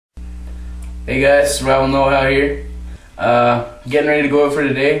Hey guys, Survival Know-how here. Getting ready to go out for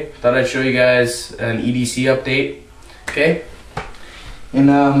today. Thought I'd show you guys an E.D.C update. Okay. In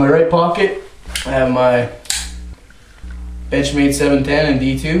my right pocket, I have my Benchmade 710 and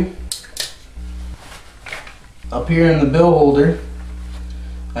D2. Up here in the bill holder,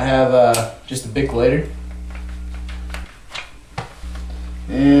 I have just a Bic lighter.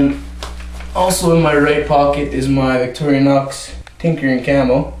 And also in my right pocket is my Victorinox Tinkering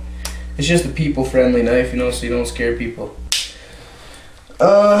Camo. It's just a people-friendly knife, you know, so you don't scare people.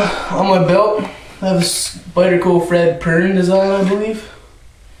 On my belt, I have a Spyderco Fred Pern design, I believe.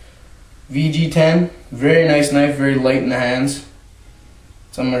 VG10, very nice knife, very light in the hands.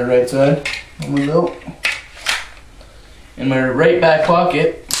 It's on my right side, on my belt. In my right back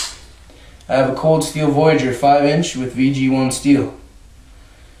pocket, I have a Cold Steel Voyager 5-inch with VG1 steel.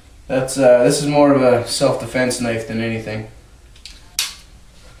 This is more of a self-defense knife than anything.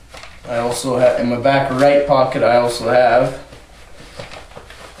 I also have, in my back right pocket, I also have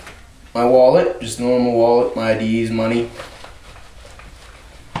my wallet, just a normal wallet, my IDs, money.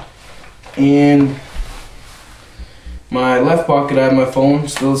 And my left pocket, I have my phone,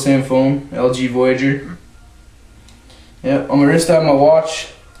 still the same phone, LG Voyager. Yep, on my wrist I have my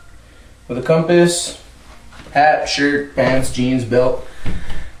watch with a compass, hat, shirt, pants, jeans, belt.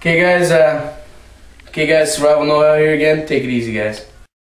 Okay guys, Survival Know-how here again. Take it easy guys.